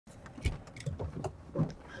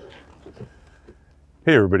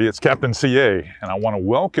Hey everybody, it's Captain CA, and I want to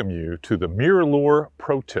welcome you to the Mirrolure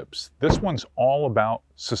Pro Tips. This one's all about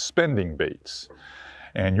suspending baits.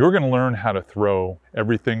 And you're going to learn how to throw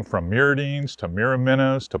everything from Mirrodines to Mirror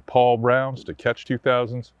Minnows to Paul Browns to Catch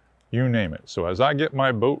 2000s, you name it. So as I get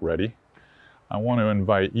my boat ready, I want to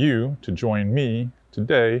invite you to join me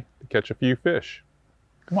today to catch a few fish.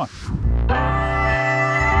 Come on.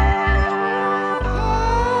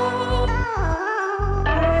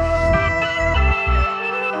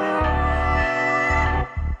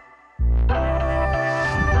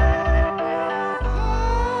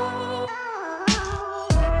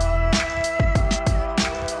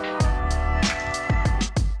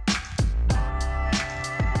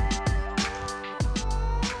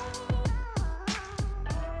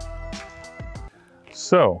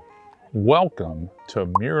 So, welcome to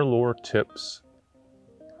Mirrolure Tips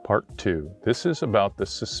Part 2. This is about the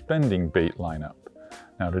suspending bait lineup.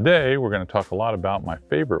 Now today we're going to talk a lot about my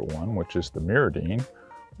favorite one, which is the Mirrodine.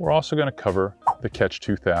 We're also going to cover the Catch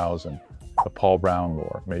 2000, the Paul Brown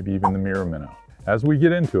lure, maybe even the Mirror Minnow. As we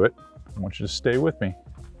get into it, I want you to stay with me.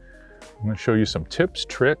 I'm going to show you some tips,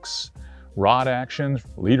 tricks, rod actions,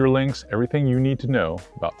 leader links, everything you need to know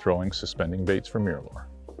about throwing suspending baits for Mirrolure.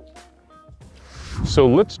 So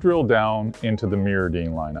let's drill down into the Mirrodine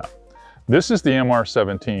lineup. This is the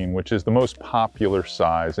MR17, which is the most popular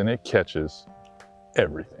size, and it catches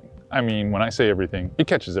everything. I mean, when I say everything, it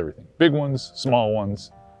catches everything. Big ones, small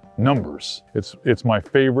ones, numbers. It's my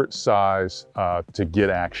favorite size to get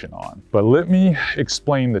action on. But let me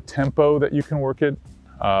explain the tempo that you can work it,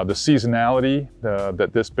 the seasonality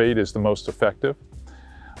that this bait is the most effective,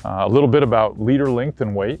 a little bit about leader length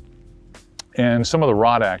and weight, and some of the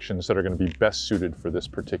rod actions that are going to be best suited for this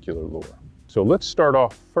particular lure. So let's start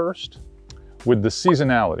off first with the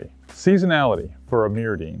seasonality. Seasonality for a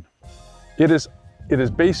Mirrodine. It is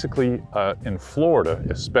basically, in Florida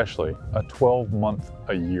especially, a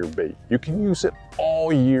 12-month-a-year bait. You can use it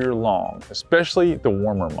all year long, especially the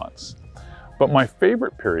warmer months. But my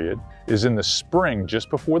favorite period is in the spring, just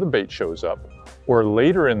before the bait shows up, or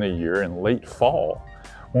later in the year in late fall,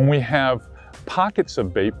 when we have pockets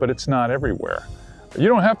of bait, but it's not everywhere. You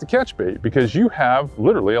don't have to catch bait because you have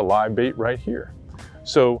literally a live bait right here.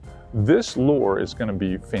 So this lure is going to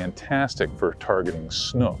be fantastic for targeting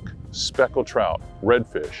snook, speckled trout,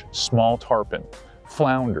 redfish, small tarpon,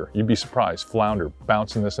 flounder. You'd be surprised, flounder,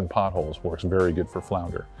 bouncing this in potholes works very good for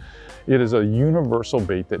flounder. It is a universal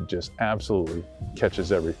bait that just absolutely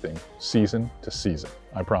catches everything, season to season,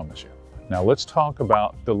 I promise you. Now let's talk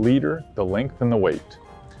about the leader, the length, and the weight.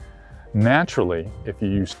 Naturally, if you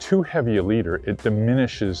use too heavy a leader, it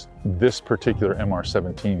diminishes this particular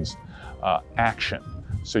MR17's action.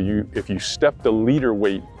 So if you step the leader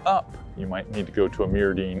weight up, you might need to go to a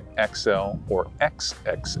Mirrodine XL or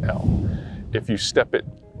XXL. If you step it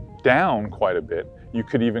down quite a bit, you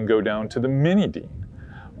could even go down to the Minidine.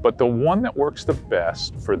 But the one that works the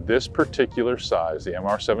best for this particular size, the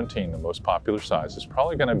MR17, the most popular size, is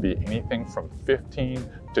probably going to be anything from 15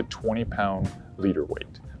 to 20 pound leader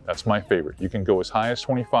weight. That's my favorite. You can go as high as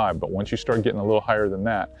 25, but once you start getting a little higher than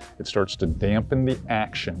that, it starts to dampen the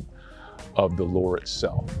action of the lure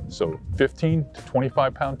itself. So 15 to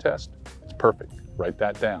 25 pound test, it's perfect. Write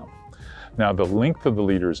that down. Now the length of the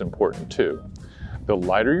leader is important too. The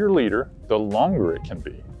lighter your leader, the longer it can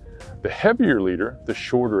be. The heavier your leader, the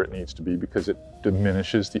shorter it needs to be because it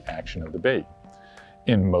diminishes the action of the bait.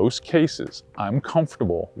 In most cases, I'm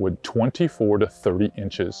comfortable with 24 to 30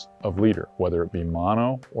 inches of leader, whether it be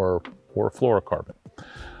mono or fluorocarbon.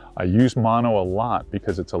 I use mono a lot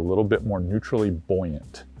because it's a little bit more neutrally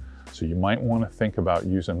buoyant. So you might want to think about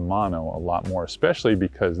using mono a lot more, especially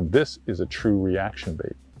because this is a true reaction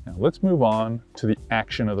bait. Now let's move on to the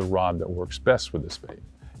action of the rod that works best with this bait.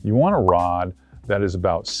 You want a rod that is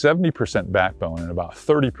about 70% backbone and about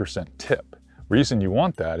 30% tip. Reason you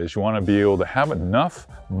want that is you want to be able to have enough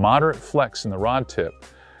moderate flex in the rod tip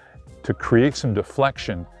to create some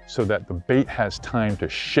deflection so that the bait has time to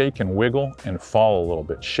shake and wiggle and fall a little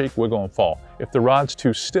bit. Shake, wiggle, and fall. If the rod's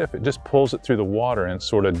too stiff, it just pulls it through the water and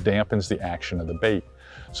sort of dampens the action of the bait.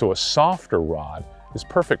 So a softer rod is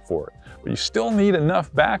perfect for it. But you still need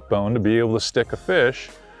enough backbone to be able to stick a fish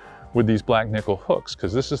with these black nickel hooks,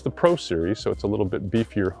 because this is the Pro Series, so it's a little bit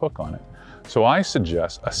beefier hook on it. So I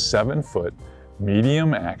suggest a 7-foot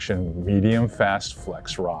medium action, medium fast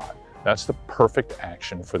flex rod. That's the perfect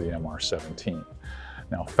action for the MR17.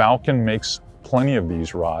 Now Falcon makes plenty of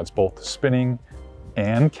these rods, both spinning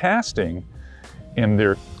and casting, in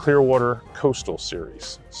their Clearwater Coastal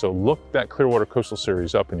series. So look that Clearwater Coastal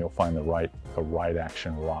series up and you'll find the right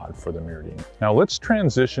action rod for the Mirrodine. Now let's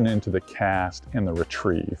transition into the cast and the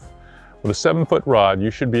retrieve. With a 7-foot rod,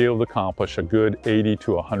 you should be able to accomplish a good 80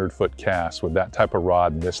 to 100-foot cast with that type of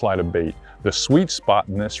rod and this light of bait. The sweet spot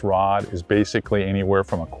in this rod is basically anywhere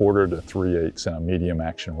from 1/4 to 3/8 in a medium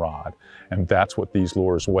action rod. And that's what these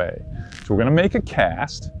lures weigh. So we're gonna make a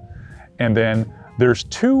cast, and then there's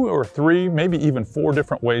 2 or 3, maybe even 4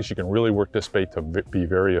 different ways you can really work this bait to be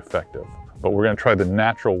very effective. But we're gonna try the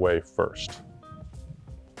natural way first.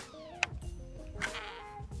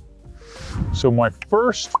 So my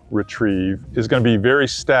first retrieve is going to be very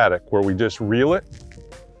static, where we just reel it,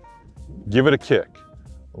 give it a kick,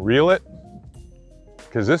 reel it,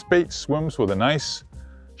 because this bait swims with a nice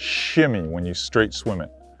shimmy when you straight swim it.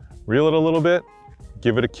 Reel it a little bit,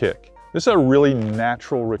 give it a kick. This is a really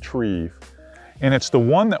natural retrieve, and it's the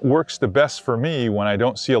one that works the best for me when I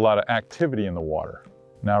don't see a lot of activity in the water.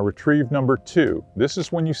 Now retrieve number 2. This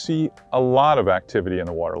is when you see a lot of activity in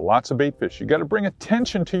the water, lots of bait fish. You got to bring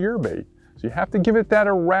attention to your bait. So you have to give it that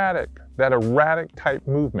erratic type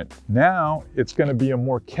movement. Now it's going to be a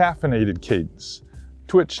more caffeinated cadence.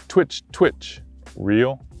 Twitch, twitch, twitch,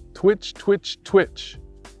 reel, twitch, twitch, twitch,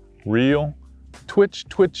 reel, twitch,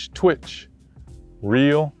 twitch, twitch,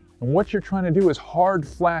 reel. And what you're trying to do is hard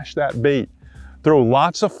flash that bait. Throw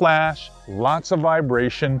lots of flash, lots of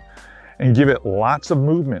vibration, and give it lots of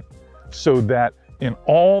movement, so that in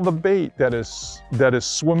all the bait that is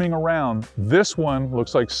swimming around, this one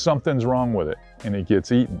looks like something's wrong with it and it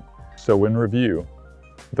gets eaten. So in review,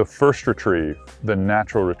 the first retrieve, the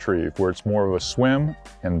natural retrieve, where it's more of a swim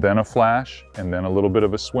and then a flash and then a little bit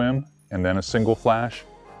of a swim and then a single flash,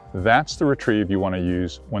 that's the retrieve you want to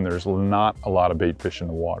use when there's not a lot of bait fish in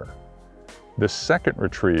the water. The second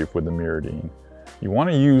retrieve with the Mirrolure, you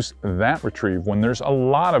want to use that retrieve when there's a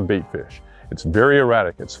lot of bait fish. It's very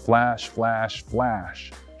erratic. It's flash, flash,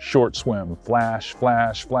 flash, short swim, flash,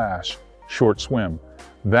 flash, flash, short swim.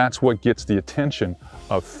 That's what gets the attention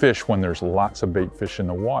of fish when there's lots of bait fish in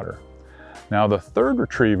the water. Now the third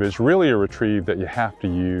retrieve is really a retrieve that you have to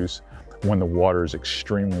use when the water is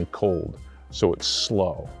extremely cold, so it's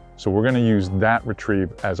slow. So we're going to use that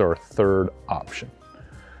retrieve as our third option.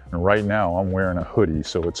 And right now I'm wearing a hoodie,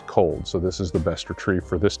 so it's cold. So this is the best retrieve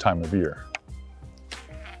for this time of year.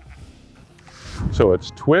 So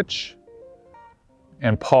it's twitch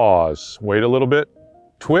and pause. Wait a little bit.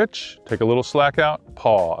 Twitch, take a little slack out,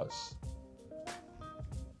 pause.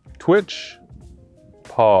 Twitch,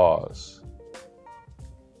 pause.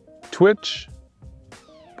 Twitch,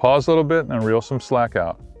 pause a little bit and then reel some slack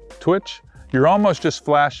out. Twitch, you're almost just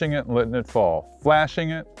flashing it and letting it fall. Flashing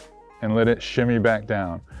it and let it shimmy back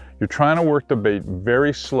down. You're trying to work the bait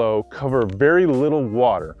very slow, cover very little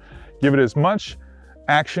water. Give it as much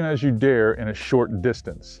action as you dare in a short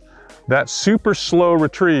distance. That super slow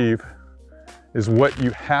retrieve is what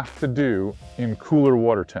you have to do in cooler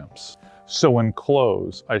water temps. So in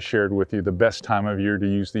close, I shared with you the best time of year to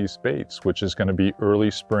use these baits, which is going to be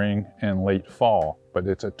early spring and late fall, but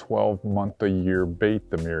it's a 12-month-a-year bait,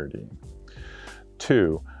 the Mirrolure.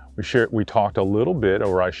 2, we talked a little bit,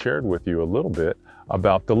 or I shared with you a little bit,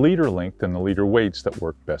 about the leader length and the leader weights that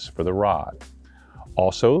work best for the rod.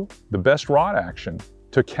 Also, the best rod action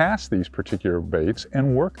to cast these particular baits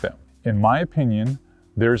and work them. In my opinion,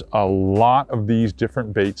 there's a lot of these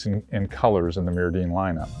different baits and colors in the Mirrolure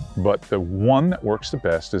lineup, but the one that works the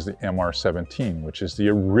best is the MR17, which is the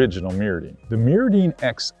original Mirrolure. The Mirrolure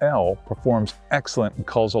XL performs excellent and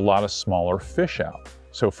calls a lot of smaller fish out.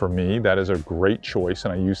 So for me, that is a great choice,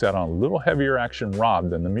 and I use that on a little heavier action rod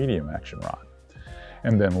than the medium action rod.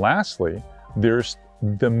 And then lastly, there's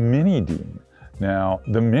the Mini Dean. Now,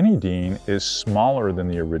 the Mini Dean is smaller than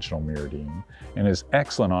the original Mirrolure and is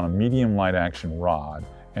excellent on a medium light action rod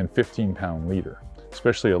and 15-pound leader,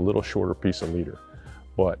 especially a little shorter piece of leader.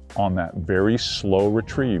 But on that very slow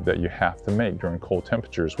retrieve that you have to make during cold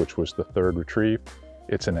temperatures, which was the third retrieve,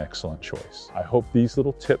 it's an excellent choice. I hope these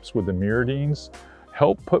little tips with the Mirrolures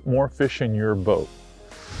help put more fish in your boat.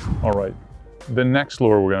 All right, the next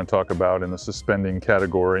lure we're going to talk about in the suspending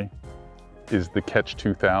category is the Catch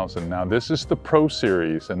 2000. Now this is the Pro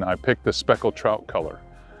Series, and I picked the speckled trout color.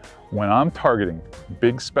 When I'm targeting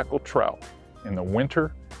big speckled trout in the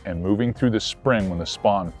winter and moving through the spring when the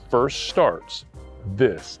spawn first starts,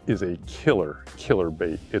 this is a killer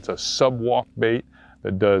bait. It's a sub-walk bait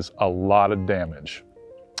that does a lot of damage.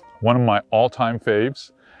 One of my all-time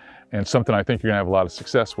faves, and something I think you're gonna have a lot of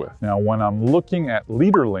success with. Now, when I'm looking at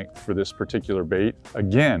leader length for this particular bait,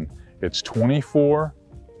 again, it's 24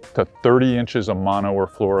 to 30 inches of mono or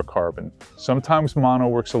fluorocarbon. Sometimes mono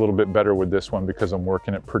works a little bit better with this one because I'm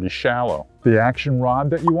working it pretty shallow. The action rod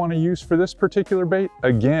that you want to use for this particular bait,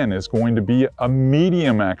 again, is going to be a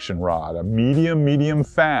medium action rod, a medium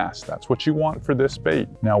fast. That's what you want for this bait.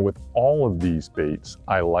 Now with all of these baits,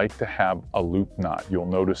 I like to have a loop knot. You'll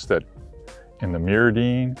notice that in the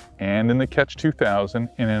Mirrodine and in the Catch 2000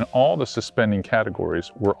 and in all the suspending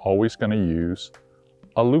categories, we're always going to use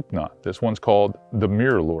a loop knot. This one's called the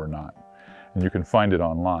Mirrolure knot, and you can find it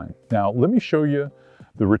online. Now, let me show you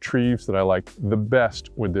the retrieves that I like the best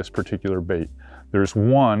with this particular bait. There's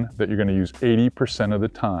one that you're going to use 80% of the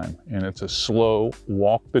time, and it's a slow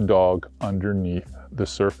walk the dog underneath the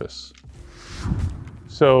surface.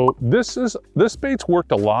 So this bait's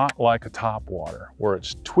worked a lot like a topwater, where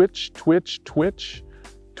it's twitch, twitch, twitch,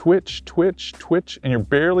 twitch, twitch, twitch, and you're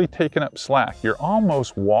barely taking up slack. You're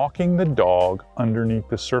almost walking the dog underneath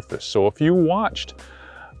the surface. So if you watched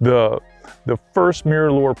the first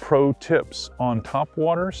Mirrolure Pro Tips on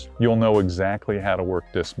topwaters, you'll know exactly how to work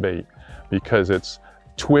this bait, because it's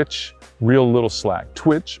twitch, real little slack,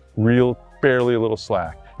 twitch, real barely a little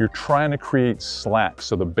slack. You're trying to create slack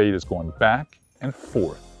so the bait is going back and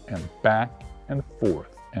forth and back and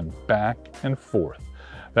forth and back and forth.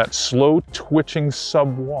 That slow twitching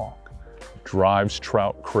sub walk drives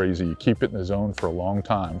trout crazy. You keep it in the zone for a long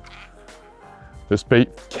time. This bait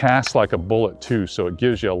casts like a bullet too, so it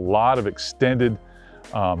gives you a lot of extended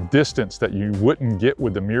distance that you wouldn't get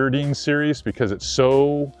with the Mirrodine series because it's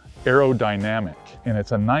so aerodynamic. And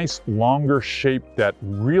it's a nice longer shape that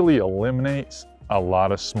really eliminates a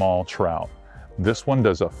lot of small trout. This one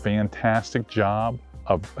does a fantastic job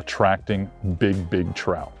of attracting big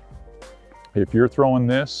trout. If you're throwing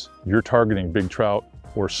this, you're targeting big trout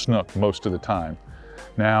or snook most of the time.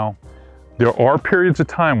 Now, there are periods of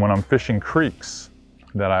time when I'm fishing creeks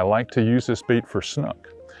that I like to use this bait for snook.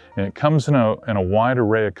 And it comes in a wide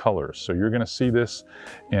array of colors. So you're gonna see this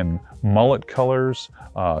in mullet colors,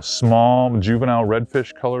 small juvenile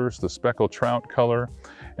redfish colors, the speckled trout color,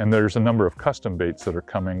 and there's a number of custom baits that are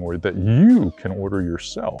coming that you can order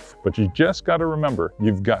yourself. But you just gotta remember,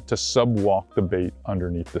 you've got to sub-walk the bait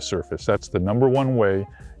underneath the surface. That's the #1 way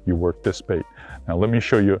you work this bait. Now let me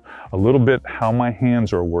show you a little bit how my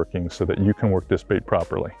hands are working so that you can work this bait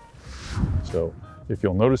properly. So if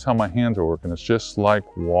you'll notice how my hands are working, it's just like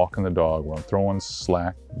walking the dog where I'm throwing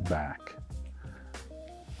slack back.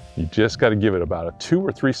 You just got to give it about a 2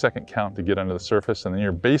 or 3 second count to get under the surface, and then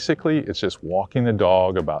you're basically, it's just walking the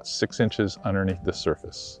dog about 6 inches underneath the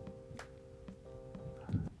surface.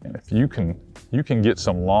 And if you can get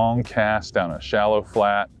some long casts down a shallow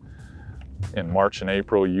flat in March and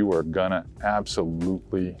April, you are gonna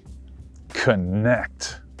absolutely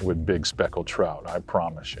connect with big speckled trout, I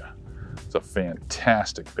promise you. It's a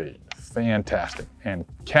fantastic bait, fantastic. And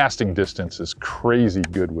casting distance is crazy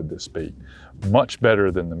good with this bait. Much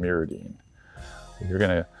better than the Mirrodine. You're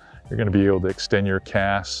gonna be able to extend your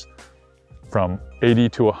casts from 80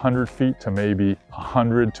 to 100 feet to maybe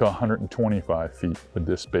 100 to 125 feet with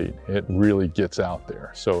this bait. It really gets out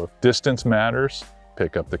there. So if distance matters,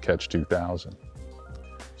 pick up the Catch 2000.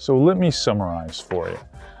 So let me summarize for you.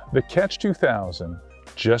 The Catch 2000,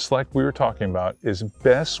 just like we were talking about, is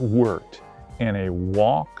best worked in a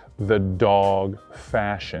walk the dog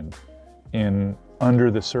fashion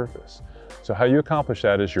under the surface. So how you accomplish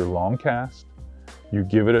that is your long cast, you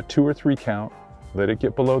give it a 2 or 3 count, let it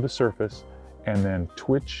get below the surface, and then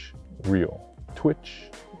twitch, reel, twitch,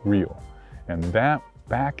 reel. And that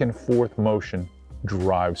back and forth motion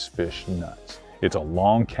drives fish nuts. It's a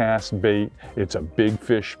long cast bait, it's a big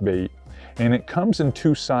fish bait, and it comes in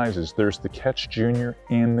 2 sizes. There's the Catch Junior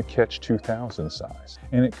and the Catch 2000 size.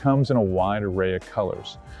 And it comes in a wide array of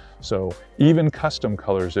colors. So even custom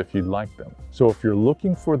colors if you'd like them. So if you're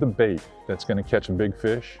looking for the bait that's gonna catch a big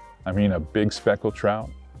fish, I mean a big speckled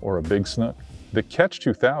trout or a big snook, the Catch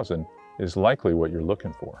 2000 is likely what you're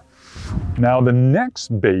looking for. Now the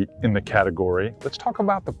next bait in the category, let's talk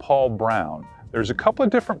about the Paul Brown. There's a couple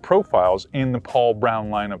of different profiles in the Paul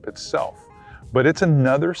Brown lineup itself, but it's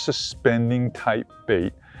another suspending type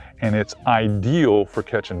bait, and it's ideal for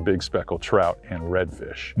catching big speckled trout and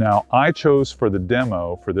redfish. Now, I chose for the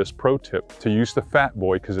demo for this pro tip to use the Fat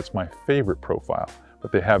Boy because it's my favorite profile,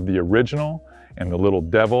 but they have the original and the Little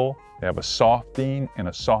Devil. They have a Softine and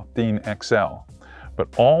a Softine XL. But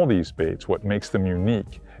all these baits, what makes them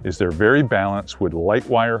unique is they're very balanced with light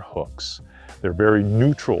wire hooks. They're very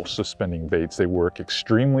neutral suspending baits. They work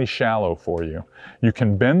extremely shallow for you. You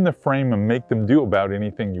can bend the frame and make them do about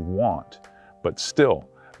anything you want, but still,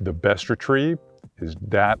 the best retrieve is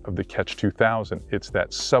that of the Catch 2000. It's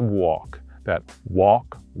that sub-walk, that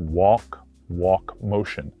walk, walk, walk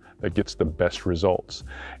motion that gets the best results.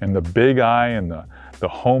 And the big eye and the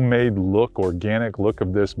homemade look, organic look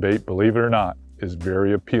of this bait, believe it or not, is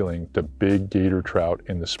very appealing to big gator trout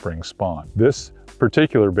in the spring spawn. This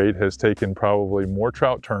particular bait has taken probably more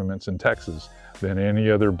trout tournaments in Texas than any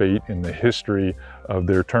other bait in the history of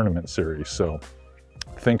their tournament series. So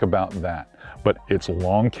think about that. But it's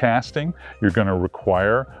long casting. You're going to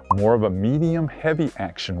require more of a medium heavy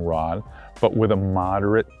action rod, but with a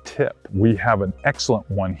moderate tip. We have an excellent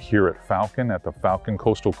one here at Falcon, at the Falcon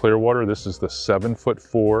Coastal Clearwater. This is the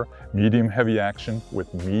 7'4" medium heavy action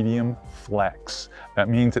with medium flex. That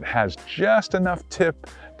means it has just enough tip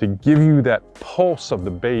to give you that pulse of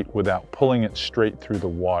the bait without pulling it straight through the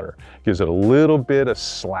water. Gives it a little bit of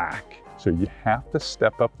slack. So you have to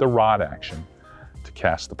step up the rod action to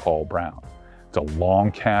cast the Paul Brown. It's a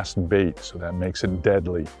long cast bait, so that makes it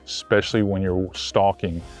deadly, especially when you're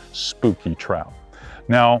stalking spooky trout.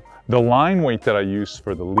 Now, the line weight that I use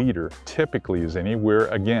for the leader typically is anywhere,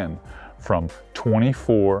 again, from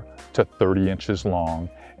 24 to 30 inches long,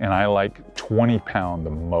 and I like 20 pound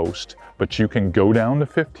the most, but you can go down to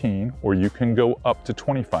 15 or you can go up to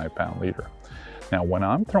 25 pound leader. Now, when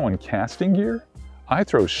I'm throwing casting gear, I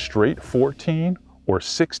throw straight 14 or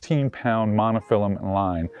 16 pound monofilament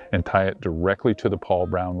line and tie it directly to the Paul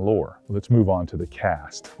Brown lure. Let's move on to the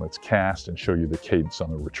cast. Let's cast and show you the cadence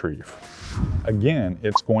on the retrieve. Again,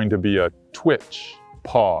 it's going to be a twitch,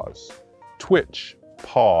 pause, twitch,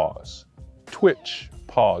 pause, twitch,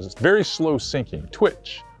 pause. It's very slow sinking,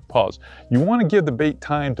 twitch, pause. You want to give the bait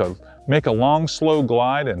time to make a long, slow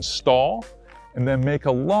glide and stall, and then make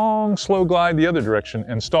a long, slow glide the other direction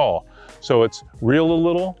and stall. So it's reel a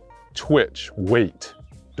little, twitch, wait.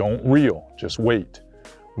 Don't reel, just wait.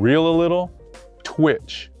 Reel a little,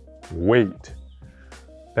 twitch, wait.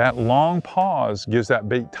 That long pause gives that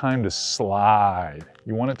bait time to slide.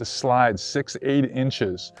 You want it to slide 6-8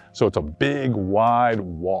 inches, so it's a big, wide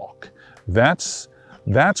walk. That's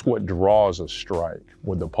what draws a strike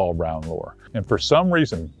with the Paul Brown lure. And for some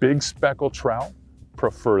reason, big speckled trout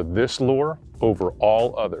prefer this lure over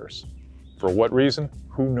all others. For what reason?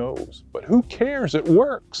 Who knows? But who cares? It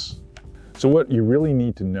works. So what you really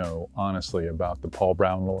need to know, honestly, about the Paul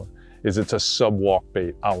Brown lure is it's a sub-walk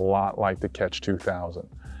bait, a lot like the Catch 2000.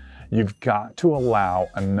 You've got to allow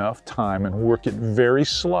enough time and work it very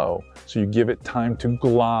slow so you give it time to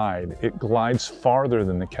glide. It glides farther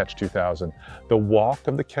than the Catch 2000. The walk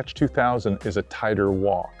of the Catch 2000 is a tighter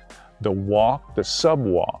walk. The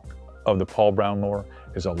sub-walk of the Paul Brown lure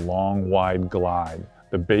is a long, wide glide.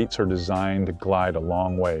 The baits are designed to glide a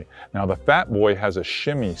long way. Now the Fat Boy has a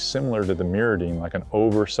shimmy similar to the Mirrodine, like an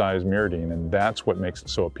oversized Mirrodine, and that's what makes it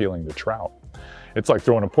so appealing to trout. It's like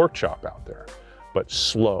throwing a pork chop out there, but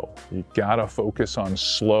slow. You gotta focus on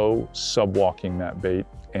slow sub-walking that bait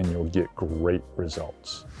and you'll get great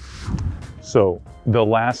results. So the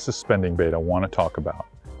last suspending bait I wanna talk about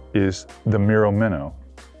is the Mirrolure.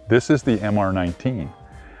 This is the MR19.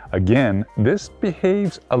 Again, this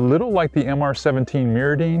behaves a little like the MR17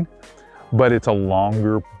 Mirrodine, but it's a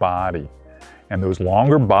longer body. And those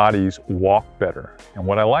longer bodies walk better. And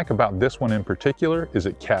what I like about this one in particular is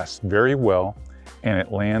it casts very well and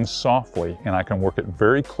it lands softly, and I can work it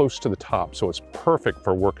very close to the top. So it's perfect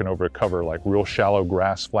for working over a cover like real shallow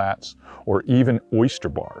grass flats or even oyster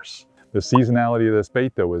bars. The seasonality of this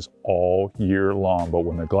bait though is all year long, but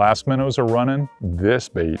when the glass minnows are running, this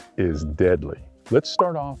bait is deadly. Let's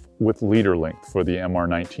start off with leader length for the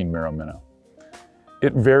MR19 Mirrolure.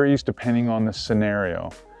 It varies depending on the scenario.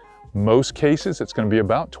 Most cases, it's going to be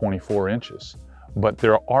about 24 inches. But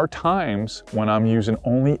there are times when I'm using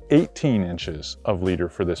only 18 inches of leader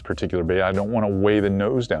for this particular bait. I don't want to weigh the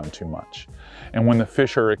nose down too much. And when the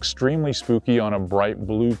fish are extremely spooky on a bright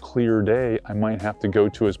blue clear day, I might have to go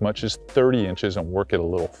to as much as 30 inches and work it a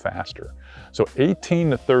little faster. So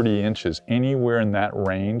 18 to 30 inches, anywhere in that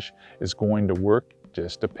range is going to work.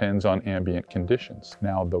 Just depends on ambient conditions.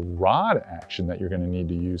 Now the rod action that you're going to need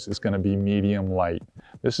to use is going to be medium light.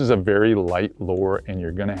 This is a very light lure and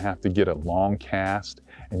you're going to have to get a long cast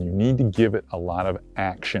and you need to give it a lot of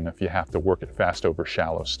action if you have to work it fast over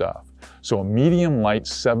shallow stuff. So a medium light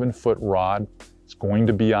 7-foot rod is going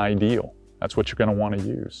to be ideal. That's what you're going to want to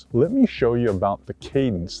use. Let me show you about the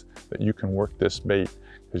cadence that you can work this bait,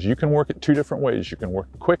 because you can work it two different ways. You can work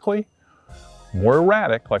it quickly, more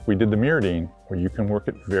erratic like we did the Mirrodine, or you can work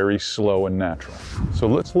it very slow and natural. So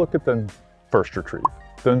let's look at the first retrieve,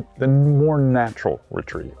 the more natural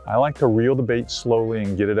retrieve. I like to reel the bait slowly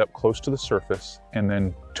and get it up close to the surface and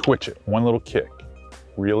then twitch it, one little kick.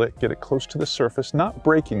 Reel it, get it close to the surface, not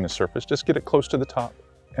breaking the surface, just get it close to the top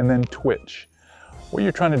and then twitch. What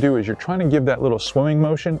you're trying to do is you're trying to give that little swimming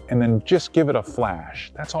motion and then just give it a flash.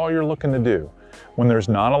 That's all you're looking to do. When there's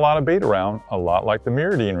not a lot of bait around, a lot like the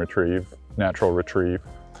Mirrolure Retrieve, natural retrieve,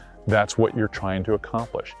 that's what you're trying to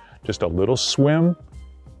accomplish. Just a little swim,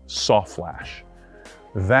 soft flash.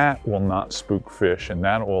 That will not spook fish, and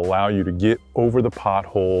that will allow you to get over the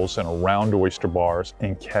potholes and around oyster bars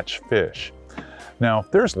and catch fish. Now,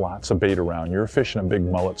 if there's lots of bait around, you're fishing a big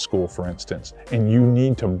mullet school, for instance, and you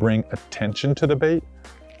need to bring attention to the bait,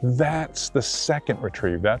 that's the second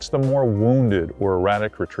retrieve. That's the more wounded or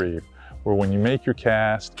erratic retrieve, where when you make your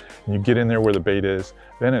cast and you get in there where the bait is,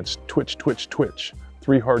 then it's twitch, twitch, twitch.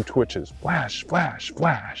 3 hard twitches, flash, flash,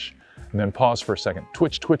 flash. And then pause for a second,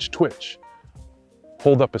 twitch, twitch, twitch.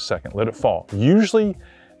 Hold up a second, let it fall. Usually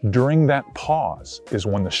during that pause is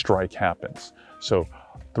when the strike happens. So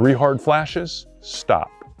 3 hard flashes, stop.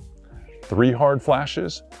 3 hard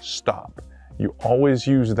flashes, stop. You always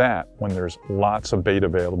use that when there's lots of bait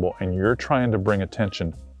available and you're trying to bring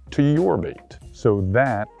attention to your bait. So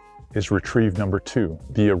that is retrieve number 2,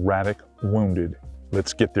 the erratic, wounded,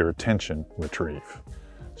 let's get their attention retrieve.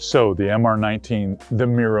 So the MR19, the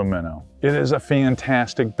Mirrolure Minnow. It is a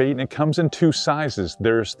fantastic bait and it comes in 2 sizes.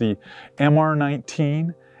 There's the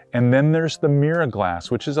MR19 and then there's the Mirrolure,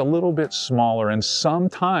 which is a little bit smaller, and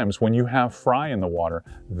sometimes when you have fry in the water,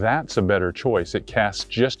 that's a better choice. It casts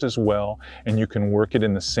just as well and you can work it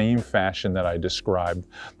in the same fashion that I described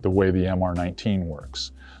the way the MR19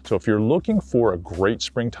 works. So if you're looking for a great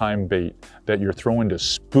springtime bait that you're throwing to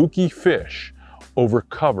spooky fish over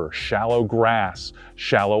cover, shallow grass,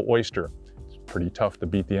 shallow oyster, it's pretty tough to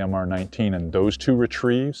beat the MR19. And those 2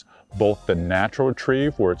 retrieves, both the natural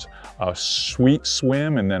retrieve where it's a sweet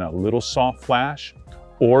swim and then a little soft flash,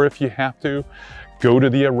 or if you have to, go to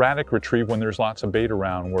the erratic retrieve when there's lots of bait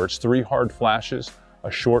around where it's 3 hard flashes,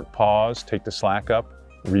 a short pause, take the slack up,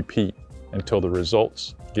 repeat until the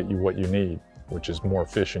results get you what you need, which is more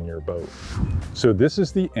fish in your boat. So this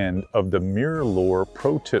is the end of the Mirrolure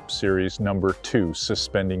Pro Tip series number 2,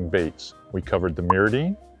 suspending baits. We covered the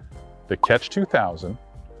Mirrodine, the Catch 2000,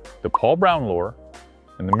 the Paul Brown lure,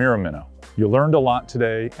 and the Mirrolure Minnow. You learned a lot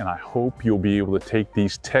today, and I hope you'll be able to take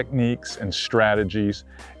these techniques and strategies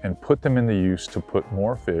and put them into use to put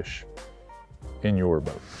more fish in your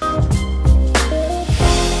boat.